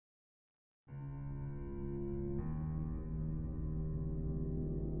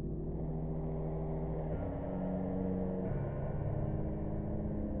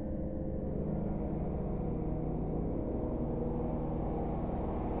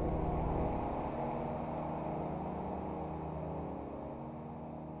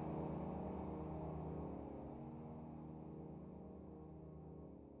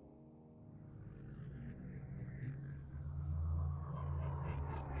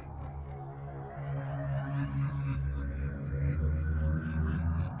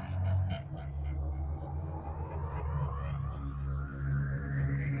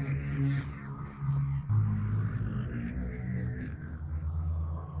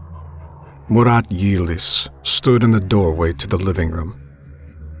Murat Yildiz stood in the doorway to the living room.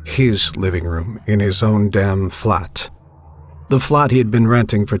 His living room in his own damn flat. The flat he had been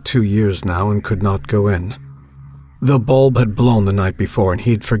renting for 2 years now and could not go in. The bulb had blown the night before and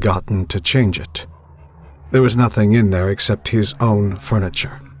he'd forgotten to change it. There was nothing in there except his own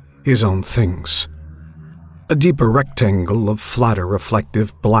furniture, his own things. A deeper rectangle of flatter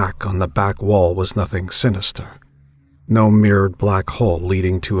reflective black on the back wall was nothing sinister. No mirrored black hole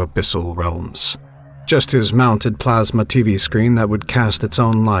leading to abyssal realms. Just his mounted plasma TV screen that would cast its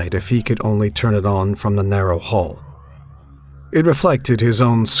own light if he could only turn it on from the narrow hall. It reflected his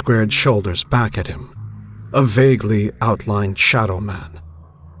own squared shoulders back at him, a vaguely outlined shadow man,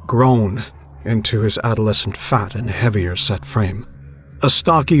 grown into his adolescent fat and heavier set frame. A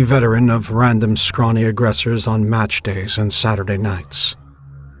stocky veteran of random scrawny aggressors on match days and Saturday nights.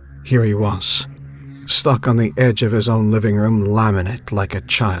 Here he was, stuck on the edge of his own living room, laminate like a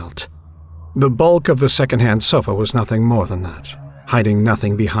child. The bulk of the second-hand sofa was nothing more than that, hiding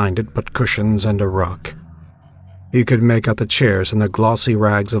nothing behind it but cushions and a rug. He could make out the chairs and the glossy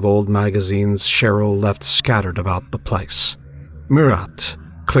rags of old magazines Cheryl left scattered about the place. Murat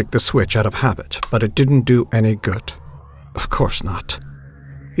clicked the switch out of habit, but it didn't do any good. Of course not.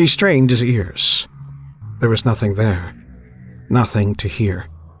 He strained his ears. There was nothing there. Nothing to hear.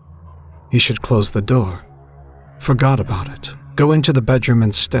 He should close the door. Forgot about it. Go into the bedroom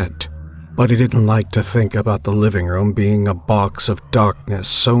instead. But he didn't like to think about the living room being a box of darkness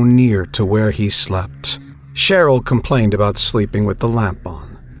so near to where he slept. Cheryl complained about sleeping with the lamp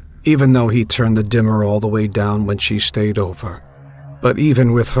on, even though he turned the dimmer all the way down when she stayed over. But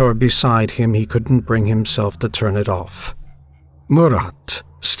even with her beside him, he couldn't bring himself to turn it off. Murat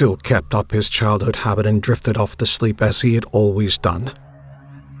still kept up his childhood habit and drifted off to sleep as he had always done,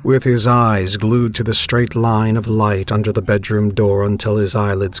 with his eyes glued to the straight line of light under the bedroom door until his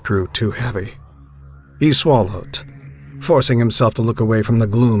eyelids grew too heavy. He swallowed, forcing himself to look away from the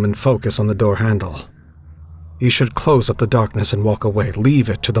gloom and focus on the door handle. He should close up the darkness and walk away, leave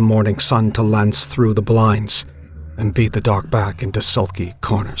it to the morning sun to lance through the blinds and beat the dark back into sulky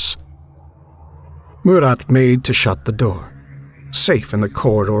corners. Murat made to shut the door, safe in the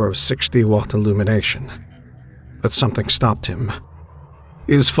corridor of 60-watt illumination. But something stopped him.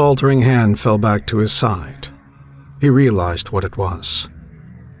 His faltering hand fell back to his side. He realized what it was.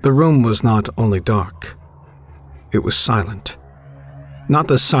 The room was not only dark, it was silent. Not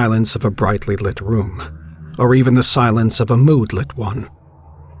the silence of a brightly lit room, or even the silence of a mood-lit one,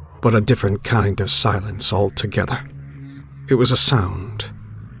 but a different kind of silence altogether. It was a sound,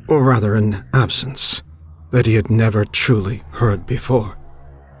 or rather an absence, that he had never truly heard before.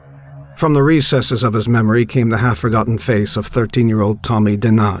 From the recesses of his memory came the half-forgotten face of 13-year-old Tommy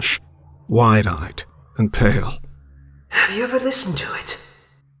Dinaj, wide-eyed and pale. Have you ever listened to it?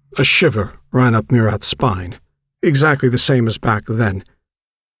 A shiver ran up Murat's spine, exactly the same as back then,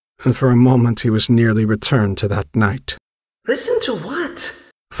 and for a moment he was nearly returned to that night. Listen to what?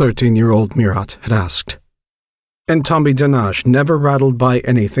 13-year-old Murat had asked. And Tommy Dinaj, never rattled by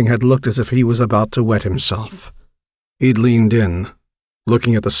anything, had looked as if he was about to wet himself. He'd leaned in,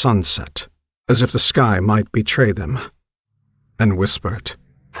 looking at the sunset, as if the sky might betray them, and whispered,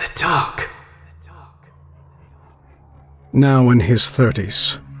 "The dog." Now in his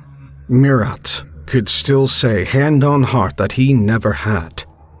 30s, Murat could still say, hand on heart, that he never had.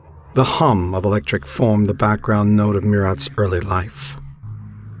 The hum of electric formed the background note of Murat's early life.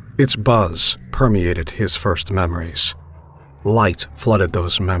 Its buzz permeated his first memories. Light flooded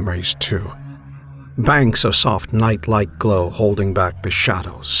those memories too. Banks of soft night-like glow holding back the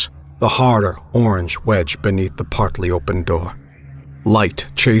shadows, the harder orange wedge beneath the partly open door. Light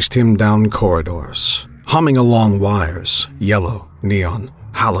chased him down corridors, humming along wires, yellow, neon,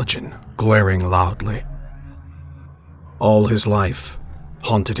 halogen, glaring loudly. All his life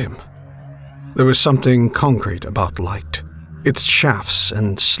haunted him. There was something concrete about light. Its shafts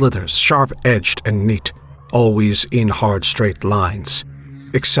and slithers, sharp-edged and neat, always in hard straight lines,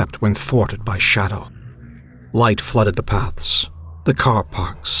 except when thwarted by shadow. Light flooded the paths, the car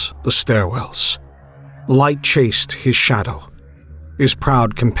parks, the stairwells. Light chased his shadow, his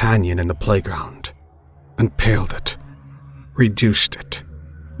proud companion in the playground, and paled it, reduced it,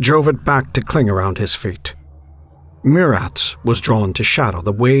 drove it back to cling around his feet. Murat was drawn to shadow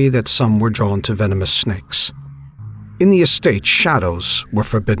the way that some were drawn to venomous snakes. In the estate, shadows were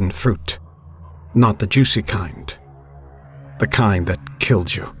forbidden fruit, not the juicy kind, the kind that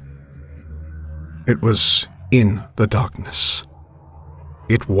killed you. It was in the darkness.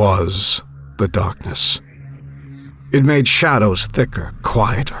 It was the darkness. It made shadows thicker,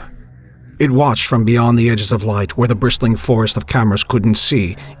 quieter. It watched from beyond the edges of light where the bristling forest of cameras couldn't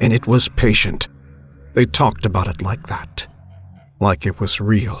see, and it was patient. They talked about it like that. Like it was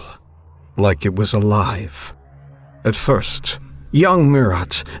real. Like it was alive. At first, young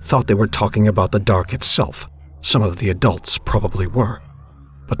Murat thought they were talking about the dark itself. Some of the adults probably were,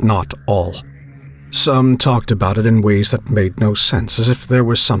 but not all. Some talked about it in ways that made no sense, as if there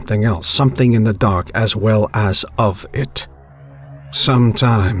was something else, something in the dark as well as of it.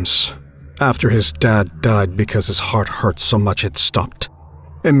 Sometimes, after his dad died because his heart hurt so much it stopped,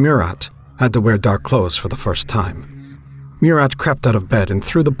 and Murat had to wear dark clothes for the first time. Murat crept out of bed and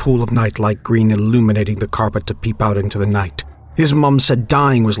through the pool of nightlight green illuminating the carpet to peep out into the night. His mum said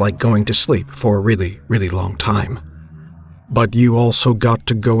dying was like going to sleep for a really, really long time. But you also got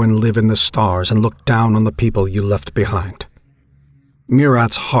to go and live in the stars and look down on the people you left behind.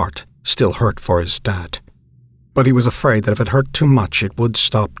 Murat's heart still hurt for his dad, but he was afraid that if it hurt too much it would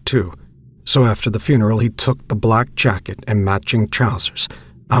stop too. So after the funeral he took the black jacket and matching trousers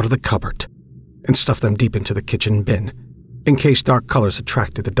out of the cupboard and stuffed them deep into the kitchen bin, in case dark colors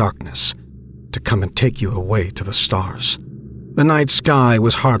attracted the darkness to come and take you away to the stars. The night sky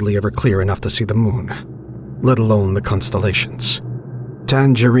was hardly ever clear enough to see the moon, let alone the constellations.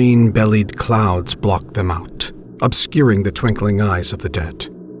 Tangerine-bellied clouds blocked them out, obscuring the twinkling eyes of the dead.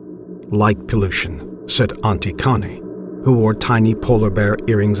 Light pollution, said Auntie Connie, who wore tiny polar bear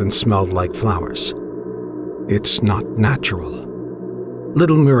earrings and smelled like flowers. It's not natural.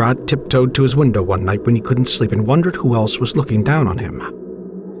 Little Murat tiptoed to his window one night when he couldn't sleep and wondered who else was looking down on him.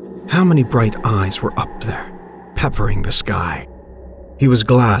 How many bright eyes were up there, peppering the sky? He was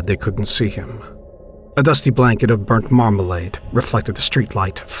glad they couldn't see him. A dusty blanket of burnt marmalade reflected the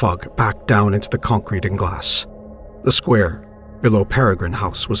streetlight fog back down into the concrete and glass. The square below Peregrine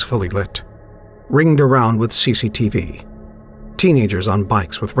House was fully lit, ringed around with CCTV. Teenagers on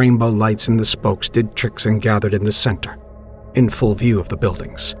bikes with rainbow lights in the spokes did tricks and gathered in the center, in full view of the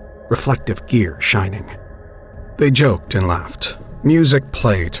buildings, reflective gear shining. They joked and laughed. Music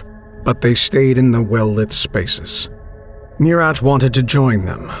played, but they stayed in the well-lit spaces. Murat wanted to join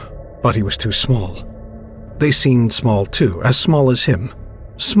them, but he was too small. They seemed small too, as small as him.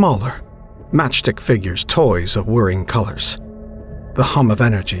 Smaller. Matchstick figures, toys of whirring colors. The hum of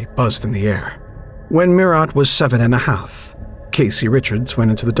energy buzzed in the air. When Murat was 7.5, Casey Richards went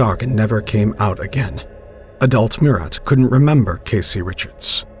into the dark and never came out again. Adult Murat couldn't remember Casey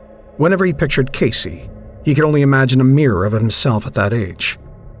Richards. Whenever he pictured Casey, he could only imagine a mirror of himself at that age.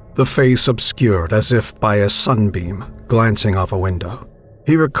 The face obscured as if by a sunbeam glancing off a window.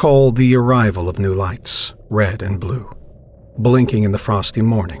 He recalled the arrival of new lights, red and blue, blinking in the frosty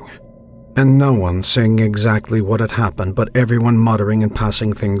morning, and no one saying exactly what had happened, but everyone muttering and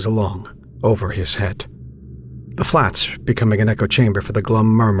passing things along over his head. The flats becoming an echo chamber for the glum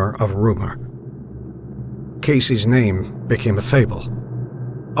murmur of rumor. Casey's name became a fable,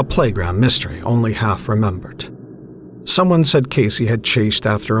 a playground mystery only half remembered. Someone said Casey had chased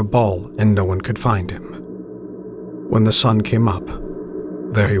after a ball and no one could find him. When the sun came up,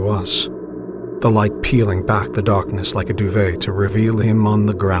 there he was, the light peeling back the darkness like a duvet to reveal him on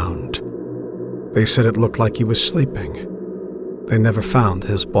the ground. They said it looked like he was sleeping. They never found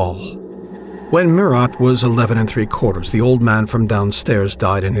his ball. When Murat was 11 3/4, the old man from downstairs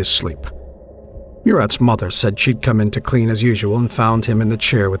died in his sleep. Murat's mother said she'd come in to clean as usual and found him in the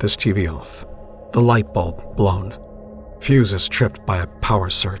chair with his TV off, the light bulb blown, fuses tripped by a power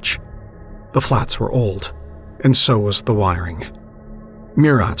surge. The flats were old, and so was the wiring.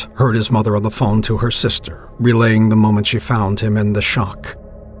 Murat heard his mother on the phone to her sister, relaying the moment she found him and the shock,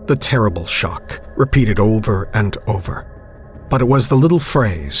 the terrible shock, repeated over and over. But it was the little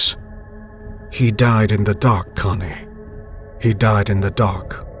phrase, "He died in the dark, Connie. He died in the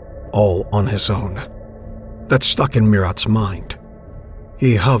dark, all on his own," that stuck in Murat's mind.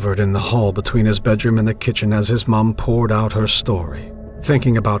 He hovered in the hall between his bedroom and the kitchen as his mom poured out her story,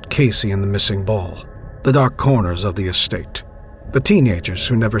 thinking about Casey and the missing ball, the dark corners of the estate, the teenagers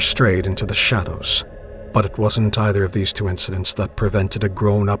who never strayed into the shadows. But it wasn't either of these two incidents that prevented a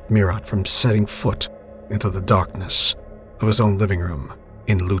grown-up Murat from setting foot into the darkness of his own living room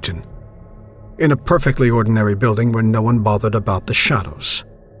in Luton. In a perfectly ordinary building where no one bothered about the shadows,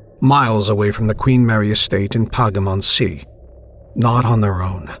 miles away from the Queen Mary estate in Pagham-on-Sea. Not on their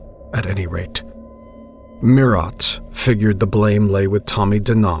own, at any rate. Murat figured the blame lay with Tommy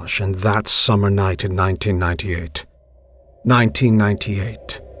Dinoche and that summer night in 1998.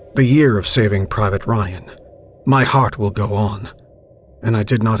 1998, the year of Saving Private Ryan. My heart will go on, and I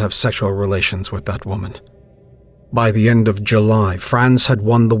did not have sexual relations with that woman. By the end of July, France had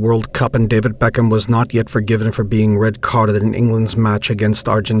won the World Cup and David Beckham was not yet forgiven for being red-carded in England's match against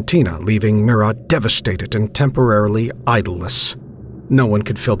Argentina, leaving Murat devastated and temporarily idoless. No one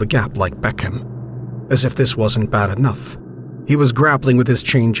could fill the gap like Beckham. As if this wasn't bad enough, he was grappling with his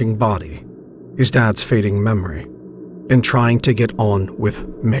changing body, his dad's fading memory, and trying to get on with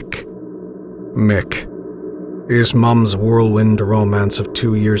Mick. Mick, his mum's whirlwind romance of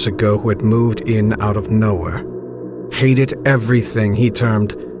 2 years ago who had moved in out of nowhere, hated everything he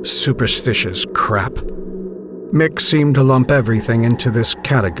termed superstitious crap. Mick seemed to lump everything into this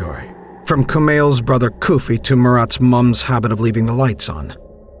category, from Kumail's brother Kufi to Murat's mum's habit of leaving the lights on.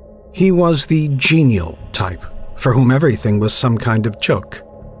 He was the genial type, for whom everything was some kind of joke,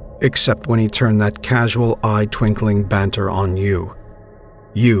 except when he turned that casual eye-twinkling banter on you.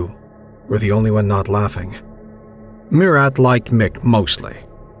 You were the only one not laughing. Murat liked Mick mostly,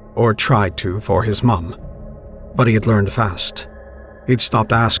 or tried to for his mum. But he had learned fast. He'd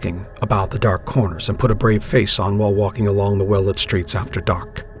stopped asking about the dark corners and put a brave face on while walking along the well-lit streets after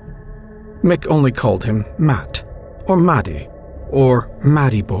dark. Mick only called him Matt, or Maddie, or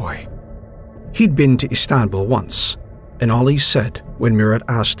Maddie boy. He'd been to Istanbul once, and all he said when Murat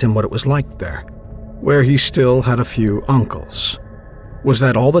asked him what it was like there, where he still had a few uncles, was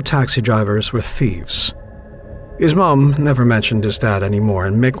that all the taxi drivers were thieves. His mum never mentioned his dad anymore,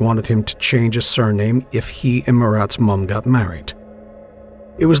 and Mick wanted him to change his surname if he and Murat's mum got married.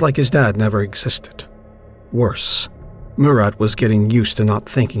 It was like his dad never existed. Worse, Murat was getting used to not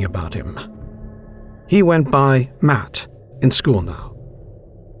thinking about him. He went by Matt in school now,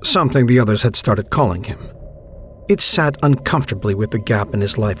 something the others had started calling him. It sat uncomfortably with the gap in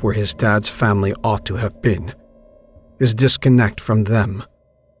his life where his dad's family ought to have been. His disconnect from them,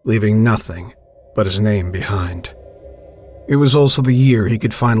 leaving nothing but his name behind. It was also the year he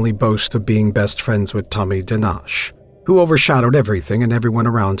could finally boast of being best friends with Tommy Denache, who overshadowed everything and everyone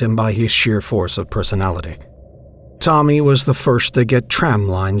around him by his sheer force of personality. Tommy was the first to get tram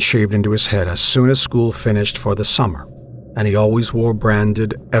lines shaved into his head as soon as school finished for the summer, and he always wore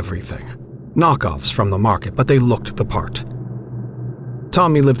branded everything. Knockoffs from the market, but they looked the part.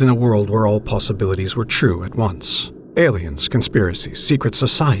 Tommy lived in a world where all possibilities were true at once. Aliens, conspiracies, secret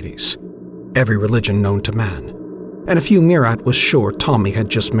societies, every religion known to man, and a few Murat was sure Tommy had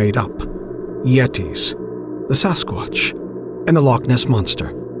just made up. Yetis, the Sasquatch, and the Loch Ness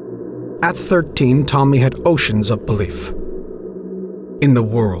Monster. At 13, Tommy had oceans of belief. In the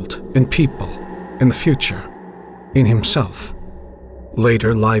world, in people, in the future, in himself.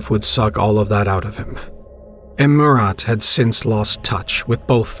 Later, life would suck all of that out of him. And Murat had since lost touch with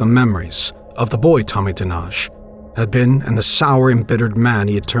both the memories of the boy Tommy Denache had been and the sour, embittered man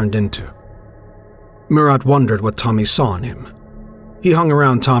he had turned into. Murat wondered what Tommy saw in him. He hung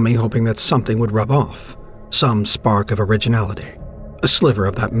around Tommy hoping that something would rub off, some spark of originality, a sliver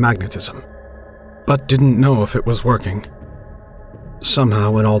of that magnetism, but didn't know if it was working.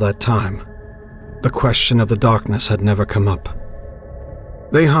 Somehow in all that time, the question of the darkness had never come up.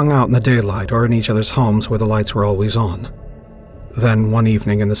 They hung out in the daylight or in each other's homes where the lights were always on. Then one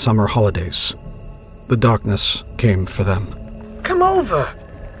evening in the summer holidays, the darkness came for them. Come over,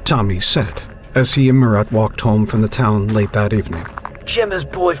 Tommy said, as he and Murat walked home from the town late that evening. Gemma's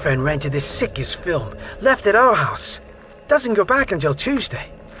boyfriend rented this sickest film, left at our house. Doesn't go back until Tuesday.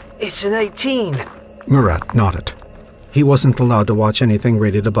 It's an 18. Murat nodded. He wasn't allowed to watch anything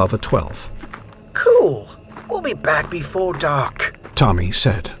rated above a 12. Cool. We'll be back before dark, Tommy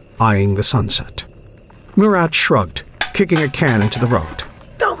said, eyeing the sunset. Murat shrugged, kicking a can into the road.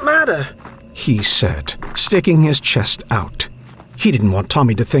 Don't matter, he said, sticking his chest out. He didn't want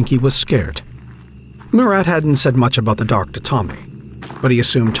Tommy to think he was scared. Murat hadn't said much about the dark to Tommy, but he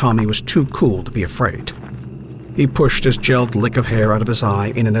assumed Tommy was too cool to be afraid. He pushed his gelled lick of hair out of his eye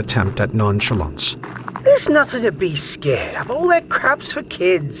in an attempt at nonchalance. There's nothing to be scared of. All that crap's for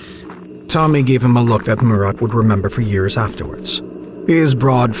kids. Tommy gave him a look that Murat would remember for years afterwards. His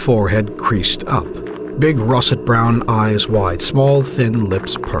broad forehead creased up, big russet brown eyes wide, small thin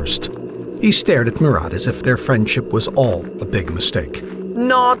lips pursed. He stared at Murat as if their friendship was all a big mistake.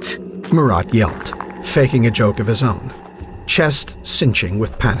 Not, Murat yelled, faking a joke of his own, chest cinching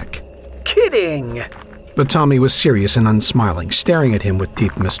with panic. Kidding. But Tommy was serious and unsmiling, staring at him with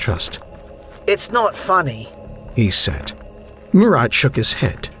deep mistrust. It's not funny, he said. Murat shook his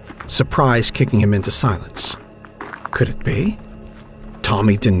head, surprise kicking him into silence. Could it be?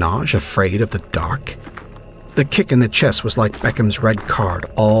 Tommy Denache afraid of the dark? The kick in the chest was like Beckham's red card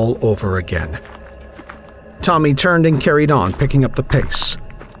all over again. Tommy turned and carried on, picking up the pace.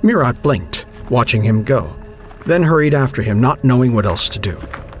 Murat blinked, watching him go, then hurried after him, not knowing what else to do.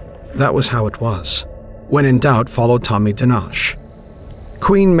 That was how it was. When in doubt, follow Tommy Dinash.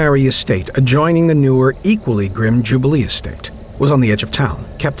 Queen Mary Estate, adjoining the newer, equally grim Jubilee Estate, was on the edge of town,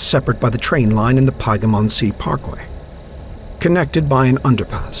 kept separate by the train line and the Pagamon Sea Parkway. Connected by an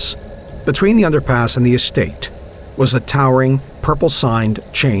underpass. Between the underpass and the estate was a towering, purple-signed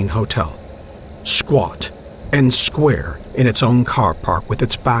chain hotel. Squat and square in its own car park with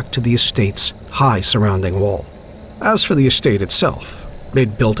its back to the estate's high surrounding wall. As for the estate itself,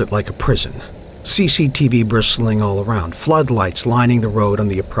 they'd built it like a prison. CCTV bristling all around, floodlights lining the road on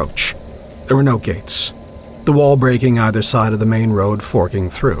the approach. There were no gates. The wall breaking either side of the main road forking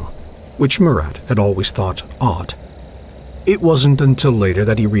through, which Murat had always thought odd. It wasn't until later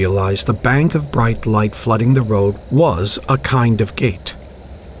that he realized the bank of bright light flooding the road was a kind of gate,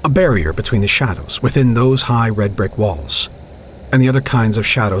 a barrier between the shadows within those high red brick walls, and the other kinds of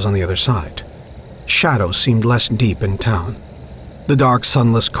shadows on the other side. Shadows seemed less deep in town. The dark,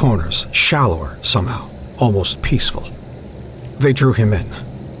 sunless corners, shallower somehow, almost peaceful. They drew him in,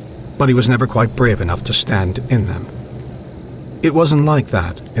 but he was never quite brave enough to stand in them. It wasn't like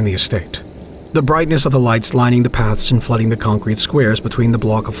that in the estate. The brightness of the lights lining the paths and flooding the concrete squares between the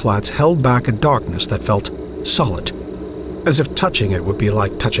block of flats held back a darkness that felt solid, as if touching it would be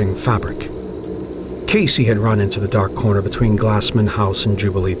like touching fabric. Casey had run into the dark corner between Glassman House and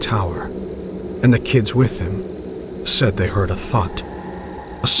Jubilee Tower, and the kids with him said they heard a thud,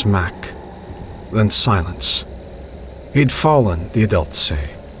 a smack, then silence. He'd fallen, the adults say,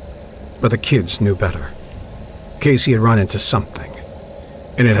 but the kids knew better. Casey had run into something,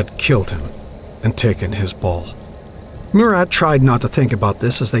 and it had killed him and taken his ball. Murat tried not to think about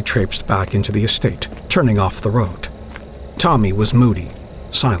this as they traipsed back into the estate, turning off the road. Tommy was moody,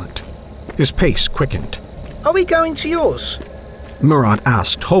 silent. His pace quickened. Are we going to yours? Murat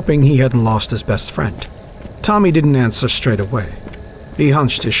asked, hoping he hadn't lost his best friend. Tommy didn't answer straight away. He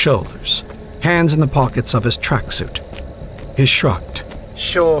hunched his shoulders, hands in the pockets of his tracksuit. He shrugged.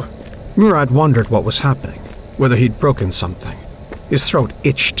 Sure. Murat wondered what was happening, whether he'd broken something. His throat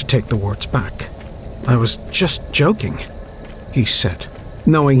itched to take the words back. I was just joking, he said,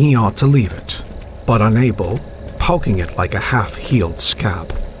 knowing he ought to leave it, but unable, poking it like a half-healed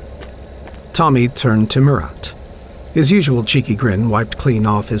scab. Tommy turned to Murat. His usual cheeky grin wiped clean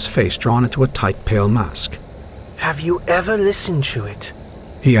off his face, drawn into a tight, pale mask. Have you ever listened to it?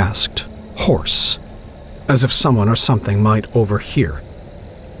 He asked, hoarse, as if someone or something might overhear.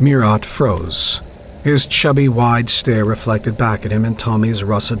 Murat froze. His chubby, wide stare reflected back at him in Tommy's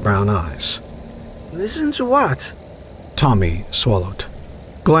russet brown eyes. Listen to what? Tommy swallowed,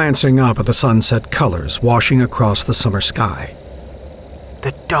 glancing up at the sunset colors washing across the summer sky.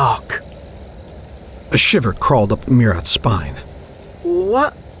 The dark. A shiver crawled up Murat's spine.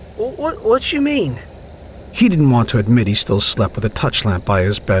 What you mean? He didn't want to admit he still slept with a touch lamp by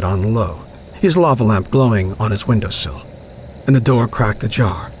his bed on low, his lava lamp glowing on his windowsill, and the door cracked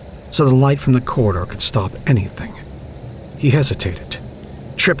ajar, so the light from the corridor could stop anything. He hesitated,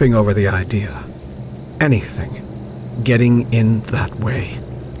 tripping over the idea. Anything. Getting in that way.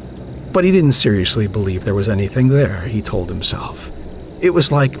 But he didn't seriously believe there was anything there, he told himself. It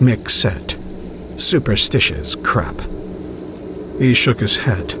was like Mick said. Superstitious crap. He shook his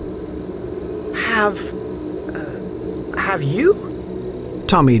head. Have you?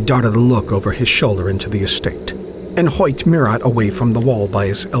 Tommy darted a look over his shoulder into the estate, and hoiked Murat away from the wall by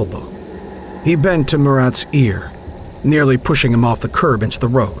his elbow. He bent to Murat's ear, nearly pushing him off the curb into the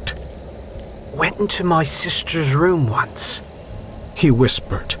road. Went into my sister's room once, he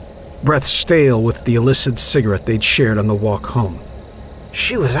whispered, breath stale with the illicit cigarette they'd shared on the walk home.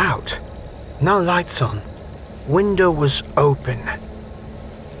 She was out. No lights on. Window was open.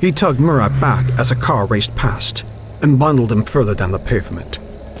 He tugged Murat back as a car raced past and bundled him further down the pavement.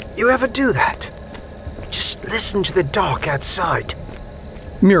 You ever do that? Just listen to the dark outside.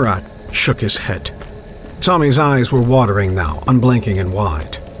 Murat shook his head. Tommy's eyes were watering now, unblinking and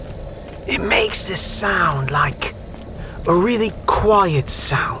wide. It makes this sound like a really quiet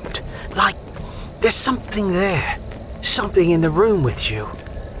sound. Like there's something there. Something in the room with you.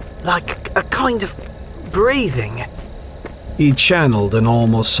 Like a kind of breathing. He channeled an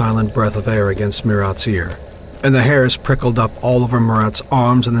almost silent breath of air against Murat's ear, and the hairs prickled up all over Murat's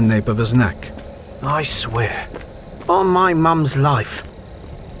arms and the nape of his neck. I swear, on my mum's life.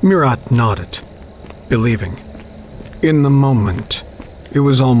 Murat nodded, believing. In the moment, it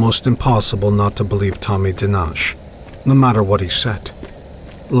was almost impossible not to believe Tommy Dinash, no matter what he said.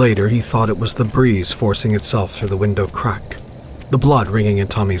 Later, he thought it was the breeze forcing itself through the window crack, the blood ringing in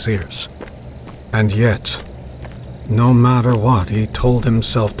Tommy's ears. And yet, no matter what he told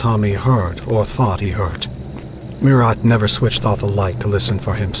himself Tommy heard or thought he heard, Murat never switched off a light to listen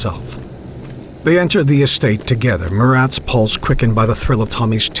for himself. They entered the estate together, Murat's pulse quickened by the thrill of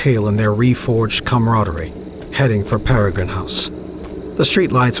Tommy's tale and their reforged camaraderie, heading for Peregrine House. The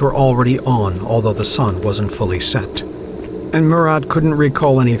streetlights were already on, although the sun wasn't fully set, and Murat couldn't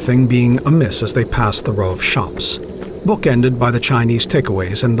recall anything being amiss as they passed the row of shops, bookended by the Chinese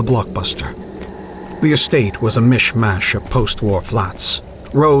takeaways and the Blockbuster. The estate was a mishmash of post-war flats,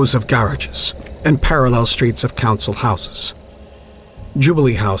 rows of garages, and parallel streets of council houses.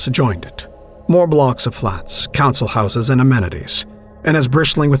 Jubilee House adjoined it. More blocks of flats, council houses, and amenities, and as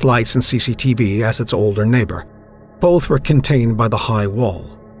bristling with lights and CCTV as its older neighbor. Both were contained by the high wall,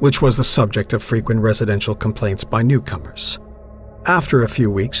 which was the subject of frequent residential complaints by newcomers. After a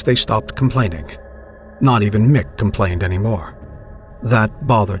few weeks, they stopped complaining. Not even Mick complained anymore. That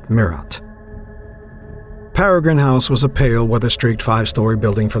bothered Murat. Peregrine House was a pale, weather-streaked 5-story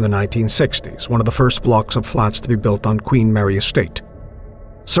building from the 1960s, one of the first blocks of flats to be built on Queen Mary Estate,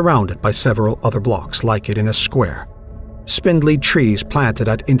 surrounded by several other blocks like it in a square, spindly trees planted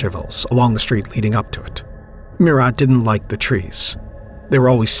at intervals along the street leading up to it. Murat didn't like the trees. They were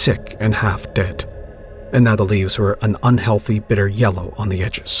always sick and half dead, and now the leaves were an unhealthy, bitter yellow on the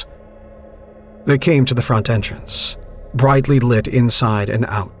edges. They came to the front entrance, brightly lit inside and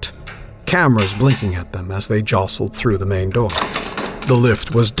out, cameras blinking at them as they jostled through the main door. The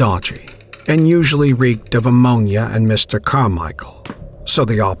lift was dodgy, and usually reeked of ammonia and Mr. Carmichael, so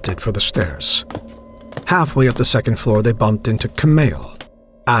they opted for the stairs. Halfway up the second floor, they bumped into Kumail,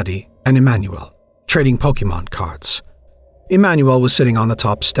 Adi, and Emmanuel, trading Pokemon cards. Emmanuel was sitting on the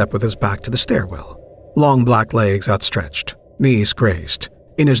top step with his back to the stairwell, long black legs outstretched, knees grazed,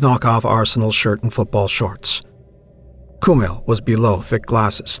 in his knockoff Arsenal shirt and football shorts. Kumail was below, thick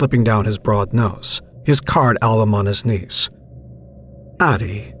glasses slipping down his broad nose, his card album on his knees.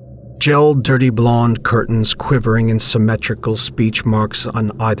 Adi, gelled dirty blonde curtains quivering in symmetrical speech marks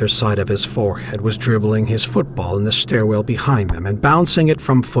on either side of his forehead, was dribbling his football in the stairwell behind them and bouncing it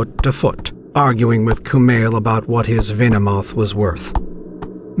from foot to foot, arguing with Kumail about what his Venomoth was worth.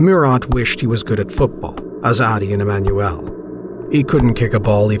 Murat wished he was good at football, as Adi and Emmanuel. He couldn't kick a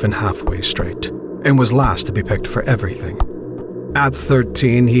ball even halfway straight, and was last to be picked for everything. At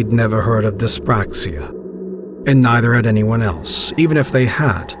 13, he'd never heard of dyspraxia, and neither had anyone else. Even if they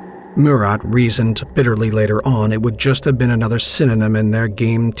had, Murat reasoned bitterly later on it would just have been another synonym in their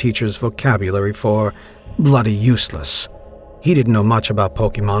game teacher's vocabulary for bloody useless. He didn't know much about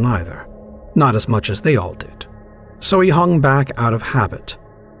Pokemon either, not as much as they all did. So he hung back out of habit,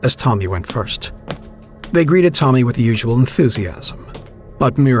 as Tommy went first. They greeted Tommy with the usual enthusiasm,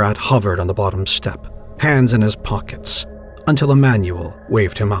 but Murat hovered on the bottom step, hands in his pockets, until Emmanuel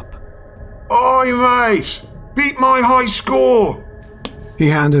waved him up. "Oi, mate! Beat my high score!" He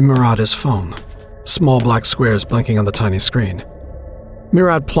handed Murat his phone, small black squares blinking on the tiny screen.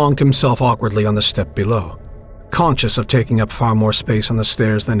 Murat plonked himself awkwardly on the step below, conscious of taking up far more space on the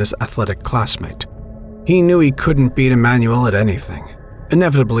stairs than his athletic classmate. He knew he couldn't beat Emmanuel at anything.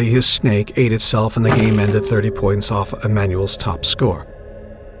 Inevitably, his snake ate itself and the game ended 30 points off Emmanuel's top score.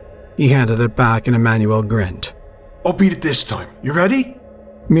 He handed it back and Emmanuel grinned. "I'll beat it this time. You ready?"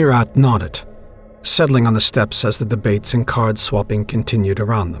 Murat nodded, settling on the steps as the debates and card swapping continued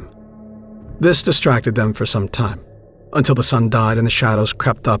around them. This distracted them for some time, until the sun died and the shadows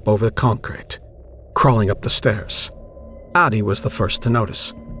crept up over the concrete, crawling up the stairs. Adi was the first to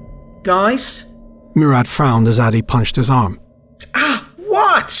notice. Guys? Murat frowned as Adi punched his arm.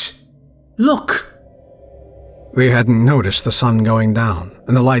 What? Look! They hadn't noticed the sun going down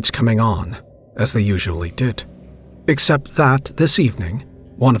and the lights coming on, as they usually did. Except that, this evening,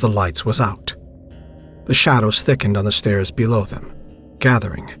 one of the lights was out. The shadows thickened on the stairs below them,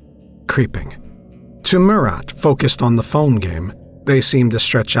 gathering, creeping. To Murat, focused on the phone game, they seemed to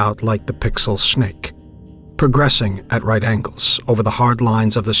stretch out like the pixel snake, progressing at right angles over the hard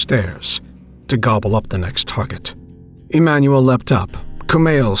lines of the stairs to gobble up the next target. Emmanuel leapt up,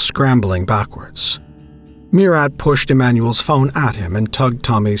 Kumail scrambling backwards. Murat pushed Emmanuel's phone at him and tugged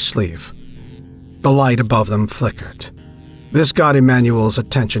Tommy's sleeve. The light above them flickered. This got Emmanuel's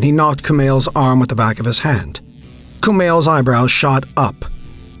attention. He knocked Kumail's arm with the back of his hand. Kumail's eyebrows shot up.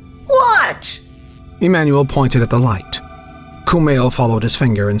 What? Emmanuel pointed at the light. Kumail followed his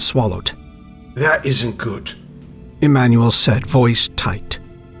finger and swallowed. "That isn't good," Emmanuel said, voice tight.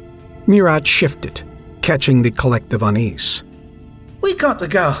 Murat shifted, catching the collective unease. We got to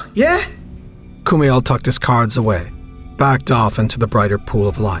go, yeah? Kumail tucked his cards away, backed off into the brighter pool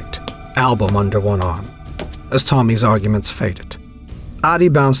of light, album under one arm, as Tommy's arguments faded. Adi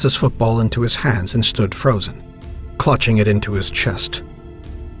bounced his football into his hands and stood frozen, clutching it into his chest.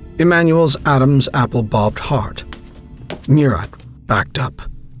 Emmanuel's Adam's apple bobbed hard. Murat backed up.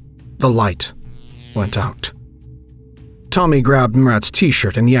 The light went out. Tommy grabbed Murat's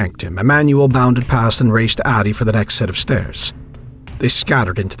t-shirt and yanked him. Emmanuel bounded past and raced Addy for the next set of stairs. They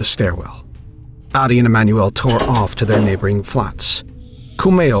scattered into the stairwell. Addy and Emmanuel tore off to their neighboring flats.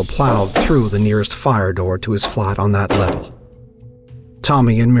 Kumail plowed through the nearest fire door to his flat on that level.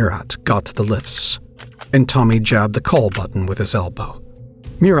 Tommy and Murat got to the lifts, and Tommy jabbed the call button with his elbow.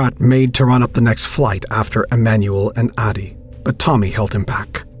 Murat made to run up the next flight after Emmanuel and Addy, but Tommy held him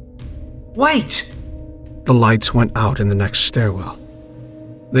back. Wait! The lights went out in the next stairwell.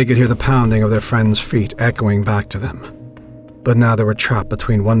 They could hear the pounding of their friends' feet echoing back to them. But now they were trapped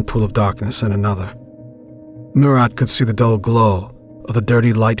between one pool of darkness and another. Murat could see the dull glow of the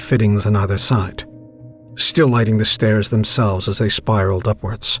dirty light fittings on either side, still lighting the stairs themselves as they spiraled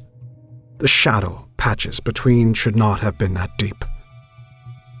upwards. The shadow patches between should not have been that deep.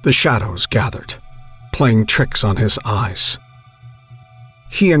 The shadows gathered, playing tricks on his eyes.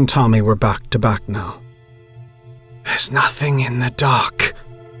 He and Tommy were back to back now. "There's nothing in the dark,"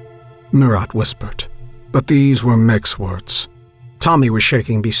 Murat whispered, but these were Mick's words. Tommy was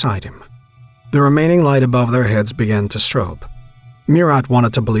shaking beside him. The remaining light above their heads began to strobe. Murat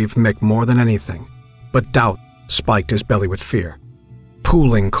wanted to believe Mick more than anything, but doubt spiked his belly with fear,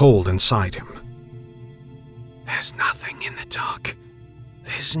 pooling cold inside him. "There's nothing in the dark.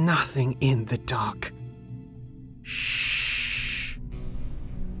 There's nothing in the dark. Shh."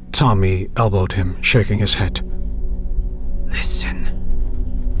 Tommy elbowed him, shaking his head. "Listen."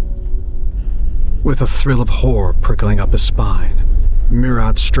 With a thrill of horror prickling up his spine,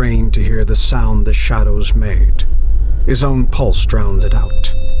 Murat strained to hear the sound the shadows made. His own pulse drowned it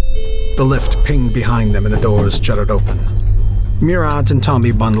out. The lift pinged behind them and the doors jutted open. Murat and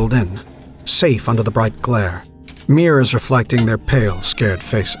Tommy bundled in, safe under the bright glare, mirrors reflecting their pale, scared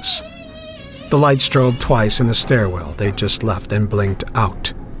faces. The light strobed twice in the stairwell they'd just left and blinked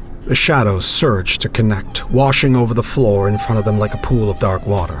out. The shadows surged to connect, washing over the floor in front of them like a pool of dark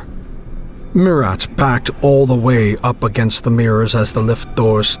water. Murat backed all the way up against the mirrors as the lift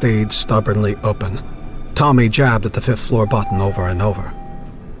doors stayed stubbornly open. Tommy jabbed at the 5th floor button over and over.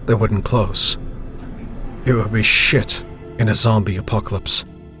 They wouldn't close. It would be shit in a zombie apocalypse.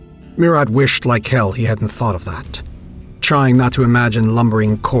 Murat wished like hell he hadn't thought of that, trying not to imagine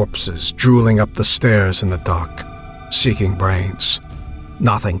lumbering corpses drooling up the stairs in the dark, seeking brains.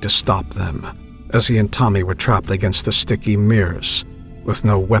 Nothing to stop them, as he and Tommy were trapped against the sticky mirrors, with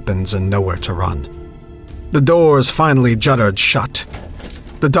no weapons and nowhere to run. The doors finally jutted shut.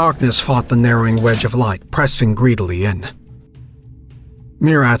 The darkness fought the narrowing wedge of light, pressing greedily in.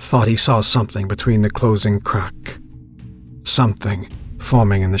 Murat thought he saw something between the closing crack. Something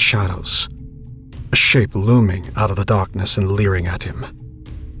forming in the shadows. A shape looming out of the darkness and leering at him.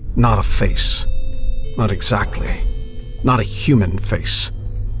 Not a face. Not exactly. Not a human face.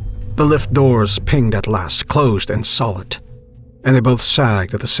 The lift doors pinged at last, closed and solid, and they both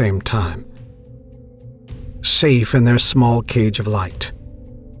sagged at the same time. Safe in their small cage of light.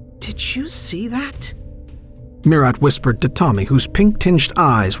 Did you see that? Murat whispered to Tommy, whose pink-tinged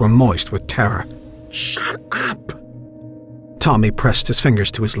eyes were moist with terror. Shut up! Tommy pressed his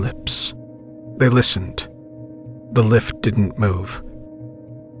fingers to his lips. They listened. The lift didn't move.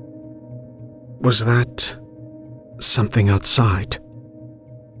 Was that something outside?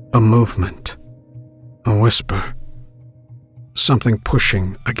 A movement. A whisper. Something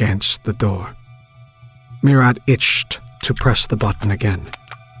pushing against the door. Murat itched to press the button again.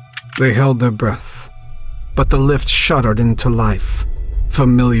 They held their breath, but the lift shuddered into life,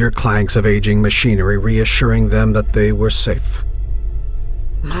 familiar clanks of aging machinery reassuring them that they were safe.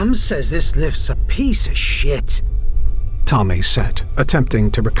 Mom says this lift's a piece of shit, Tommy said,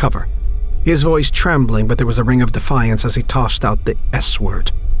 attempting to recover, his voice trembling, but there was a ring of defiance as he tossed out the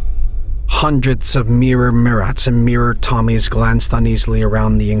S-word. Hundreds of mirror Murats and mirror Tommies glanced uneasily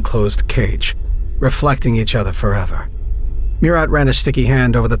around the enclosed cage, reflecting each other forever. Murat ran a sticky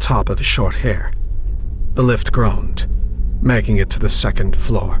hand over the top of his short hair. The lift groaned, making it to the 2nd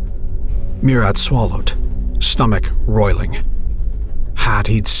floor. Murat swallowed, stomach roiling. Had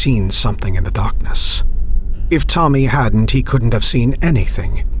he seen something in the darkness? If Tommy hadn't, he couldn't have seen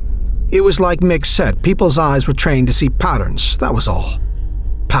anything. It was like Mick said, people's eyes were trained to see patterns, that was all.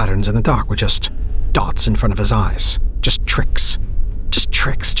 Patterns in the dark were just dots in front of his eyes. Just tricks. Just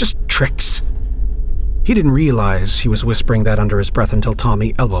tricks. Just tricks. He didn't realize he was whispering that under his breath until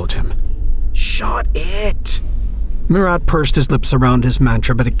Tommy elbowed him. Shut it! Murat pursed his lips around his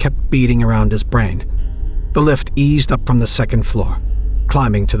mantra, but it kept beating around his brain. The lift eased up from the 2nd floor,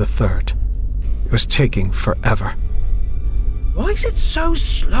 climbing to the 3rd. It was taking forever. Why is it so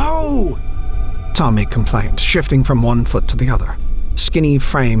slow? Tommy complained, shifting from one foot to the other, skinny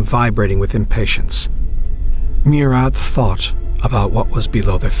frame vibrating with impatience. Murad thought about what was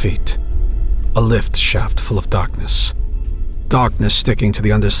below their feet. A lift shaft full of darkness. Darkness sticking to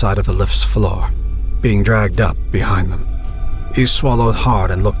the underside of the lift's floor, being dragged up behind them. He swallowed hard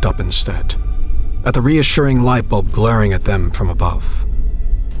and looked up instead, at the reassuring light bulb glaring at them from above.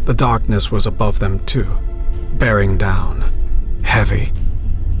 The darkness was above them too, bearing down, heavy.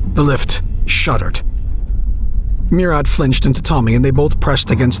 The lift shuddered. Murad flinched into Tommy and they both pressed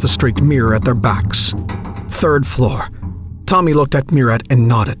against the streaked mirror at their backs. 3rd floor. Tommy looked at Murad and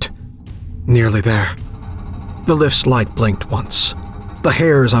nodded. Nearly there. The lift's light blinked once. The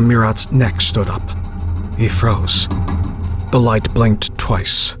hairs on Murad's neck stood up. He froze. The light blinked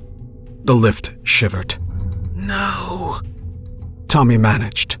twice. The lift shivered. No. Tommy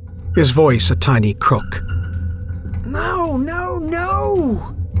managed, his voice a tiny croak. No, no,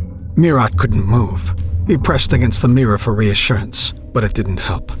 no! Murad couldn't move. He pressed against the mirror for reassurance, but it didn't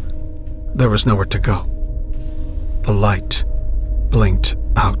help. There was nowhere to go. The light blinked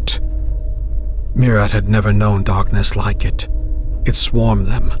out. Murad had never known darkness like it. It swarmed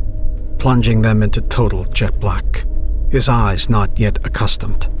them, plunging them into total jet black, his eyes not yet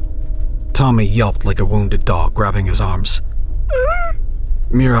accustomed. Tommy yelped like a wounded dog, grabbing his arms.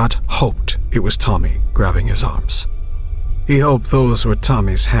 Murad hoped it was Tommy grabbing his arms. He hoped those were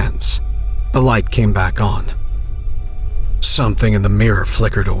Tommy's hands. The light came back on. Something in the mirror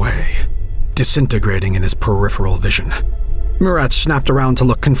flickered away, disintegrating in his peripheral vision. Murad snapped around to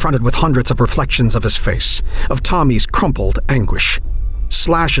look, confronted with hundreds of reflections of his face, of Tommy's crumpled anguish,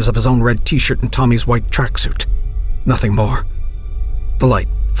 slashes of his own red t-shirt and Tommy's white tracksuit. Nothing more. The light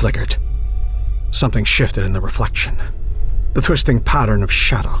flickered. Something shifted in the reflection. The twisting pattern of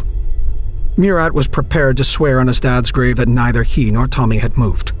shadow. Murad was prepared to swear on his dad's grave that neither he nor Tommy had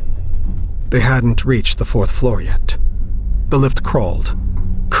moved. They hadn't reached the 4th floor yet. The lift crawled,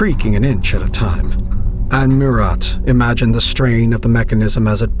 creaking an inch at a time, and Murad imagined the strain of the mechanism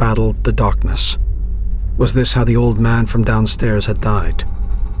as it battled the darkness. Was this how the old man from downstairs had died?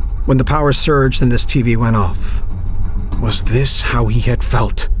 When the power surged and his TV went off, was this how he had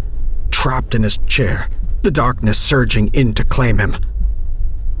felt? Trapped in his chair, the darkness surging in to claim him.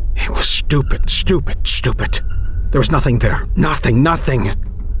 It was stupid, stupid, stupid. There was nothing there. Nothing.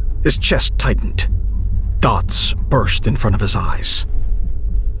 His chest tightened. Dots burst in front of his eyes.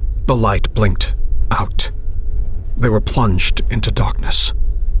 The light blinked out. They were plunged into darkness.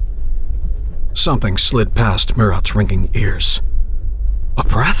 Something slid past Murad's ringing ears. A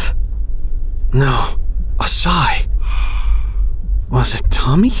breath? No, a sigh. Was it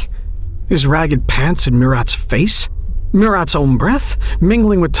Tommy? His ragged pants in Murad's face? Murad's own breath,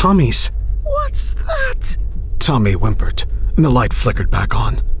 mingling with Tommy's. What's that? Tommy whimpered, and the light flickered back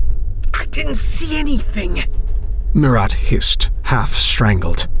on. I didn't see anything. Murad hissed, half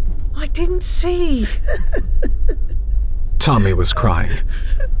strangled. I didn't see. Tommy was crying,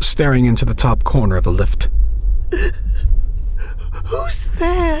 staring into the top corner of the lift. Who's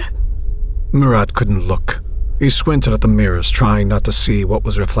there? Murad couldn't look. He squinted at the mirrors, trying not to see what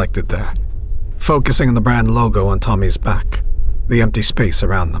was reflected there, focusing on the brand logo on Tommy's back, the empty space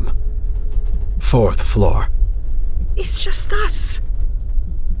around them. 4th floor. It's just us.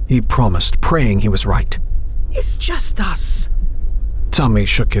 He promised, praying he was right. It's just us. Tommy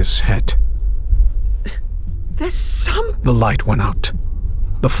shook his head. There's some... The light went out.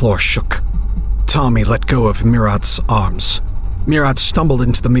 The floor shook. Tommy let go of Murad's arms. Murad stumbled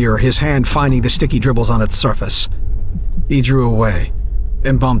into the mirror, his hand finding the sticky dribbles on its surface. He drew away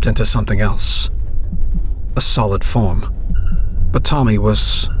and bumped into something else. A solid form. But Tommy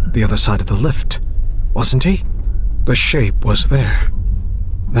was the other side of the lift, wasn't he? The shape was there.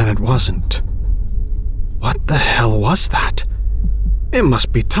 Then it wasn't. What the hell was that? It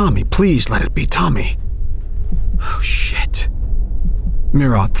must be Tommy. Please let it be Tommy. Oh, shit.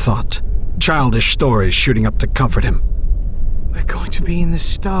 Murad thought, childish stories shooting up to comfort him. We're going to be in the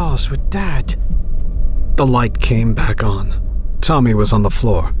stars with Dad. The light came back on. Tommy was on the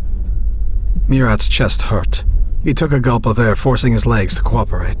floor. Murad's chest hurt. He took a gulp of air, forcing his legs to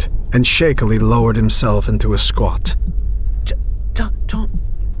cooperate, and shakily lowered himself into a squat.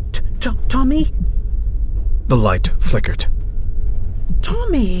 Tommy? The light flickered.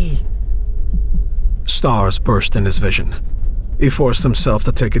 Tommy! Stars burst in his vision. He forced himself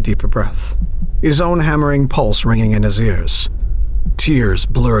to take a deeper breath, his own hammering pulse ringing in his ears. Tears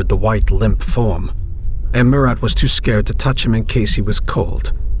blurred the white, limp form, and Murad was too scared to touch him in case he was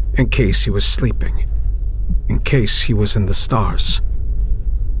cold, in case he was sleeping, in case he was in the stars.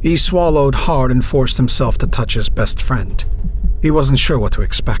 He swallowed hard and forced himself to touch his best friend. He wasn't sure what to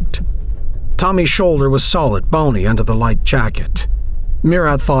expect. Tommy's shoulder was solid, bony under the light jacket.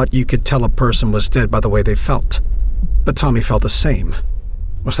 Murad thought you could tell a person was dead by the way they felt, but Tommy felt the same.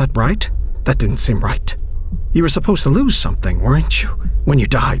 Was that right? That didn't seem right. You were supposed to lose something, weren't you, when you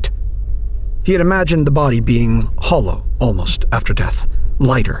died? He had imagined the body being hollow, almost, after death,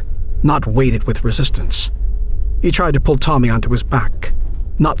 lighter, not weighted with resistance. He tried to pull Tommy onto his back,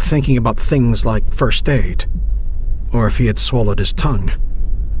 not thinking about things like first aid, or if he had swallowed his tongue.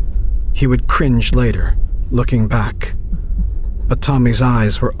 He would cringe later, looking back. But Tommy's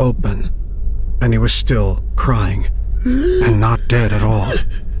eyes were open, and he was still crying, and not dead at all.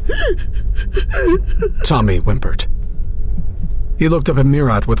 Tommy whimpered. He looked up at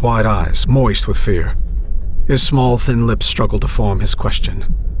Murad with wide eyes, moist with fear. His small, thin lips struggled to form his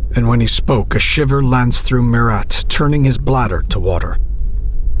question, and when he spoke, a shiver lanced through Murad, turning his bladder to water.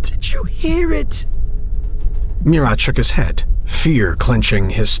 Did you hear it? Murad shook his head, fear clenching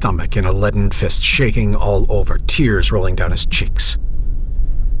his stomach in a leaden fist, shaking all over, tears rolling down his cheeks.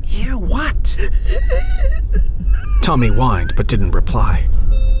 Hear what? Tommy whined but didn't reply.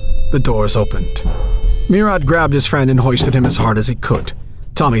 The doors opened. Murad grabbed his friend and hoisted him as hard as he could,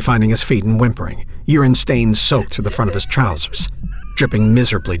 Tommy finding his feet and whimpering, urine stains soaked through the front of his trousers, dripping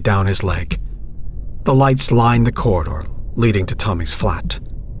miserably down his leg. The lights lined the corridor, leading to Tommy's flat.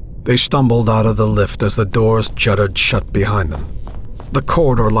 They stumbled out of the lift as the doors jutted shut behind them. The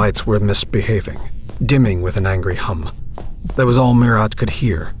corridor lights were misbehaving, dimming with an angry hum. That was all Murad could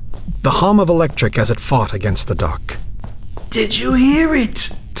hear, the hum of electric as it fought against the dark. Did you hear it?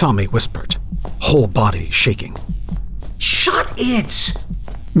 Tommy whispered, whole body shaking. Shut it!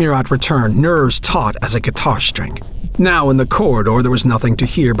 Murad returned, nerves taut as a guitar string. Now in the corridor there was nothing to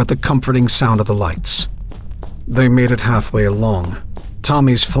hear but the comforting sound of the lights. They made it halfway along,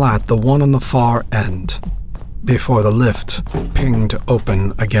 Tommy's flat, the one on the far end, before the lift pinged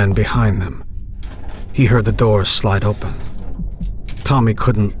open again behind them. He heard the doors slide open. Tommy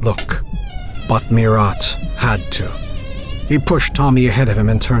couldn't look, but Murad had to. He pushed Tommy ahead of him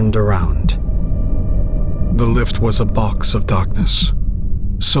and turned around. The lift was a box of darkness,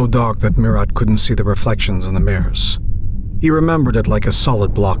 so dark that Murad couldn't see the reflections in the mirrors. He remembered it like a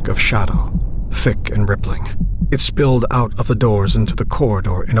solid block of shadow, thick and rippling. It spilled out of the doors into the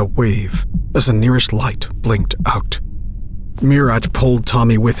corridor in a wave as the nearest light blinked out. Murad pulled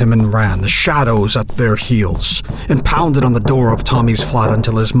Tommy with him and ran, the shadows at their heels, and pounded on the door of Tommy's flat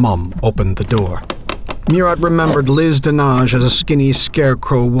until his mum opened the door. Murad remembered Liz Denage as a skinny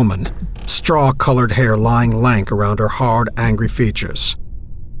scarecrow woman, straw-colored hair lying lank around her hard, angry features.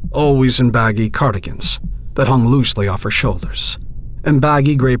 Always in baggy cardigans that hung loosely off her shoulders, and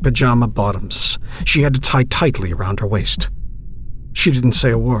baggy gray pajama bottoms she had to tie tightly around her waist. She didn't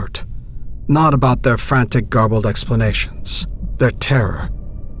say a word, not about their frantic, garbled explanations, their terror,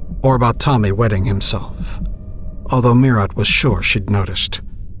 or about Tommy wetting himself, although Murad was sure she'd noticed.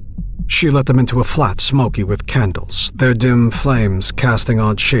 She let them into a flat smoky with candles, their dim flames casting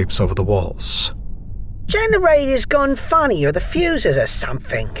odd shapes over the walls. Generator's gone funny or the fuses or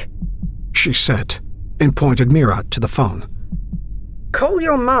something, she said, and pointed Murad to the phone. Call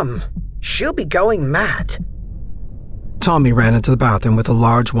your mum. She'll be going mad. Tommy ran into the bathroom with a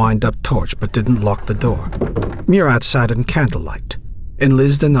large wind-up torch but didn't lock the door. Murad sat in candlelight, and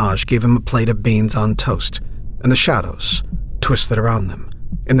Liz Denage gave him a plate of beans on toast, and the shadows twisted around them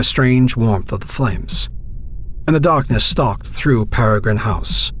in the strange warmth of the flames. And the darkness stalked through Peregrine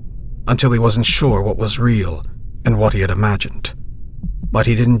House until he wasn't sure what was real and what he had imagined. But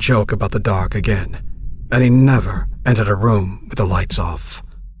he didn't joke about the dark again, and he never entered a room with the lights off.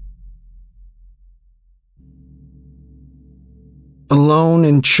 Alone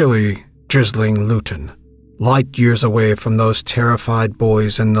in chilly, drizzling Luton, light years away from those terrified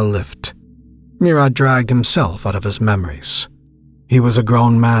boys in the lift, Murad dragged himself out of his memories. He was a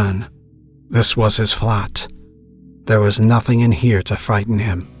grown man. This was his flat. There was nothing in here to frighten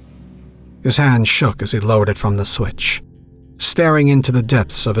him. His hand shook as he lowered it from the switch, staring into the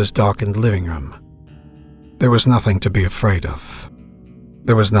depths of his darkened living room. There was nothing to be afraid of.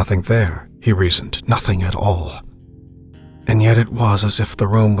 There was nothing there, he reasoned, nothing at all. And yet it was as if the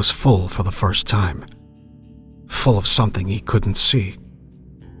room was full for the first time, full of something he couldn't see.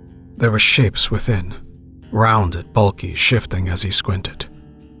 There were shapes within, rounded, bulky, shifting as he squinted,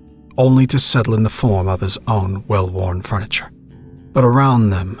 only to settle in the form of his own well-worn furniture. But around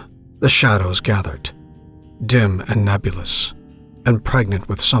them, the shadows gathered, dim and nebulous, and pregnant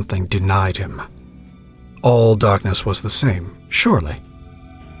with something denied him. All darkness was the same, surely.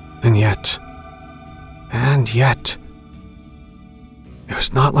 And yet, it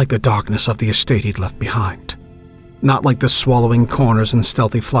was not like the darkness of the estate he'd left behind, not like the swallowing corners and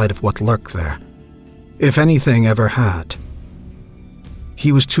stealthy flight of what lurked there, if anything ever had.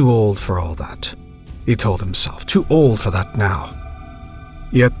 He was too old for all that, he told himself. Too old for that now.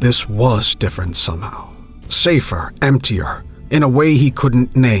 Yet this was different somehow. Safer, emptier, in a way he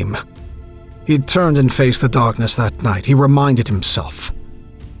couldn't name. He'd turned and faced the darkness that night. He reminded himself.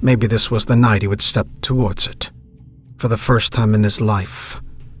 Maybe this was the night he would step towards it. For the first time in his life,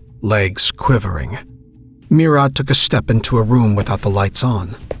 legs quivering, Murad took a step into a room without the lights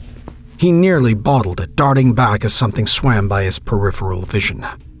on. He nearly bottled it, darting back as something swam by his peripheral vision.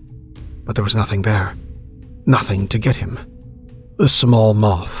 But there was nothing there. Nothing to get him. A small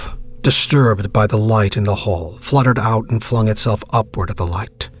moth, disturbed by the light in the hall, fluttered out and flung itself upward at the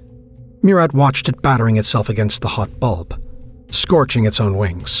light. Murad watched it battering itself against the hot bulb, scorching its own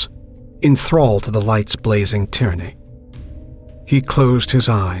wings, enthralled to the light's blazing tyranny. He closed his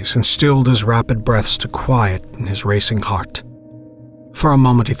eyes and stilled his rapid breaths to quiet in his racing heart. For a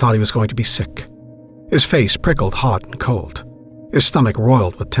moment he thought he was going to be sick. His face prickled hot and cold. His stomach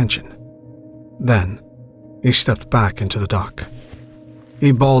roiled with tension. Then, he stepped back into the dark.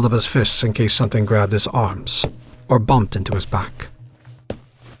 He balled up his fists in case something grabbed his arms or bumped into his back.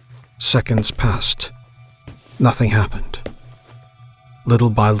 Seconds passed. Nothing happened. Little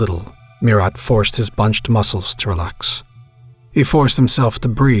by little, Murad forced his bunched muscles to relax. He forced himself to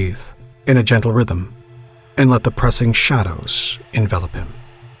breathe in a gentle rhythm and let the pressing shadows envelop him.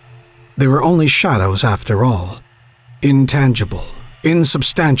 They were only shadows after all, intangible,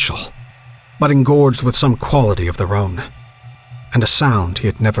 insubstantial, but engorged with some quality of their own, and a sound he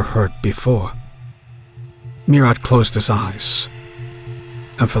had never heard before. Murad closed his eyes,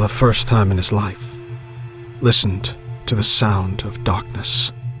 and for the first time in his life, listened to the sound of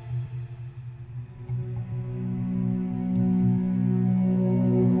darkness.